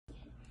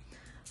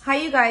Hi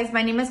you guys,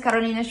 my name is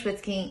Caroline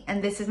Schwitzky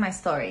and this is my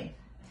story.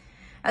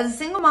 As a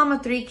single mom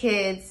of 3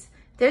 kids,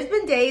 there's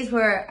been days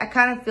where I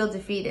kind of feel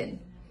defeated.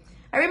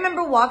 I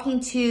remember walking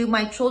to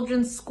my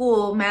children's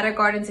school, Matter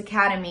Gardens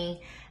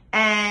Academy,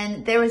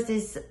 and there was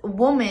this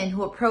woman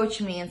who approached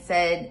me and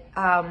said,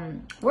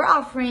 we're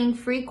offering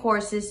free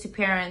courses to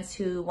parents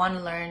who want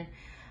to learn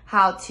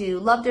how to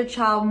love their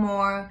child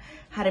more,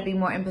 how to be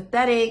more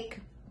empathetic,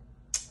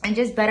 and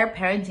just better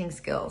parenting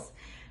skills.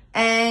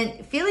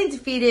 And feeling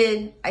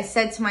defeated, I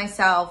said to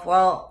myself,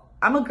 well,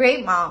 I'm a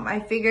great mom. I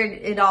figured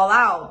it all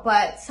out.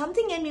 But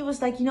something in me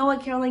was like, you know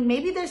what, Caroline,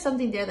 maybe there's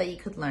something there that you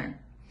could learn.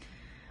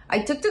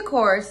 I took the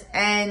course,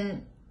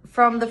 and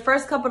from the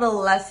first couple of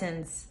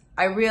lessons,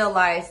 I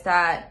realized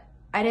that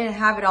I didn't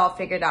have it all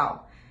figured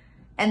out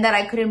and that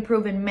I could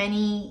improve in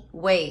many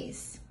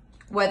ways,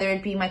 whether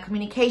it be my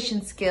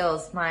communication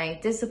skills, my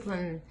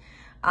discipline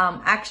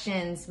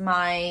actions,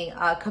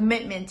 my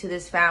commitment to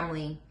this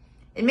family.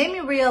 It made me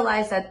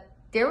realize that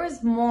there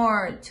was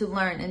more to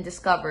learn and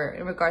discover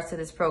in regards to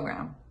this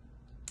program.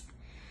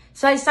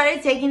 So I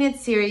started taking it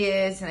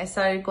serious and I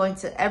started going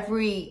to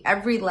every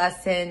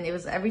lesson. It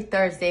was every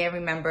Thursday, I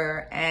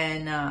remember.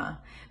 And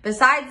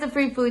besides the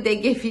free food they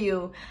give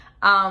you,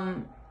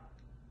 I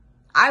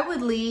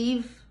would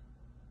leave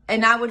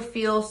and I would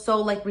feel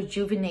so like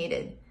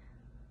rejuvenated.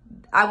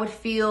 I would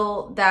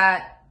feel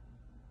that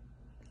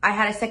I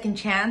had a second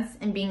chance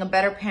in being a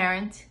better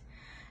parent,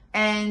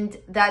 and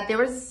that there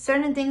was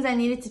certain things I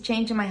needed to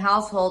change in my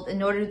household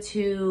in order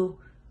to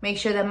make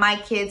sure that my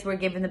kids were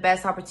given the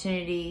best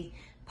opportunity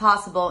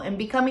possible and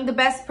becoming the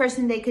best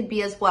person they could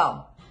be as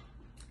well.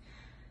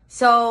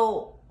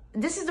 So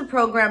this is a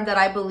program that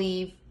I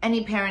believe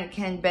any parent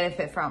can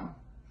benefit from.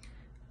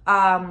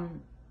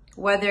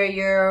 Whether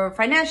you're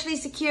financially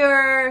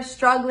secure,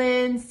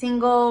 struggling,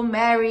 single,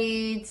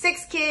 married,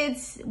 6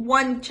 kids,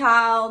 1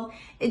 child,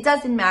 it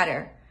doesn't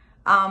matter.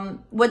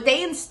 What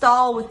they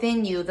install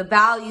within you, the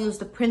values,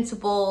 the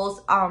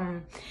principles,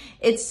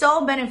 it's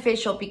so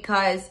beneficial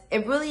because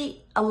it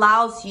really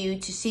allows you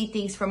to see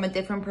things from a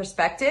different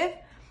perspective.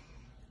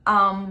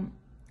 And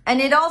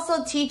it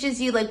also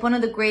teaches you like one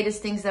of the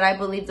greatest things that I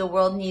believe the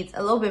world needs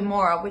a little bit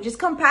more of, which is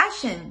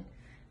compassion.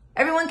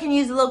 Everyone can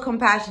use a little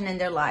compassion in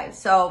their lives.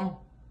 So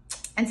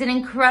it's an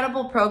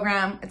incredible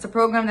program. It's a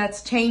program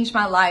that's changed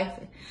my life.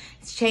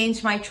 It's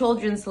changed my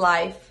children's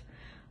life.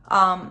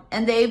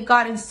 And they've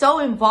gotten so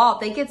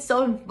involved. They get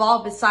so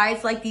involved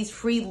besides like these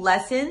free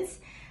lessons.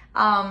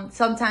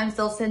 Sometimes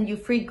they'll send you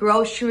free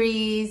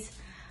groceries.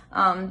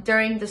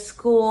 During the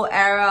school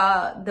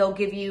era, they'll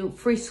give you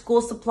free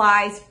school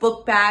supplies,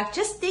 book bags,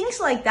 just things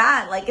like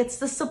that. Like it's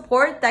the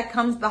support that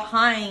comes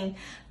behind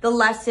the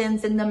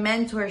lessons and the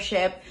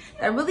mentorship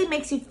that really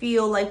makes you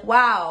feel like,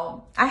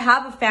 wow, I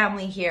have a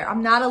family here.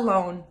 I'm not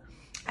alone.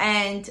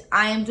 And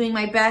I am doing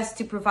my best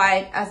to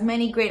provide as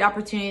many great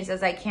opportunities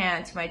as I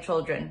can to my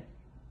children.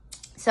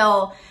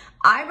 So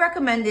I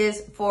recommend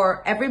this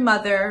for every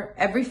mother,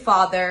 every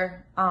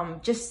father,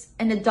 just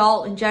an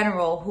adult in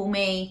general who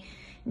may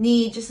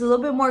need just a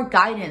little bit more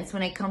guidance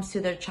when it comes to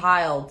their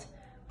child.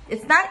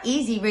 It's not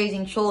easy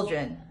raising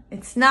children.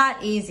 It's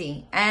not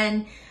easy.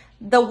 And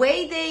the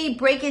way they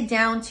break it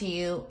down to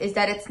you is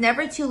that it's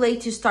never too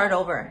late to start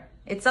over.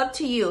 It's up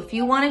to you. If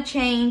you want to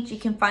change, you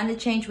can find the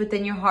change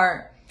within your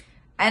heart.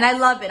 And I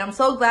love it. I'm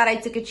so glad I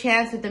took a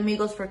chance with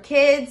Amigos for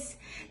Kids.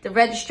 The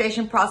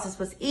registration process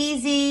was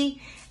easy.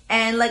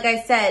 And like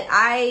I said,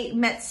 I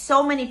met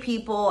so many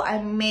people.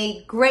 I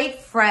made great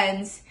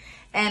friends.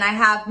 And I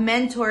have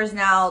mentors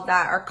now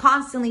that are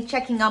constantly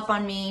checking up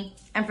on me.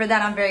 And for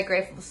that, I'm very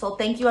grateful. So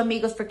thank you,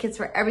 Amigos for Kids,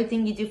 for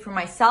everything you do for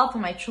myself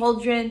and my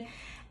children.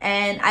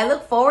 And I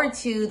look forward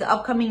to the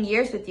upcoming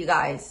years with you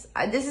guys.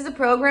 This is a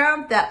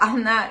program that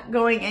I'm not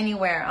going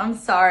anywhere. I'm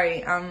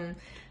sorry. I'm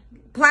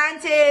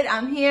planted.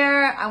 I'm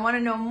here. I want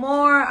to know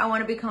more. I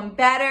want to become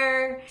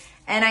better.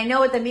 And I know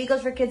with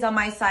Amigos for Kids on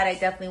my side, I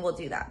definitely will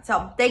do that.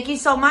 So thank you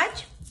so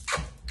much.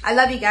 I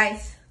love you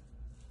guys.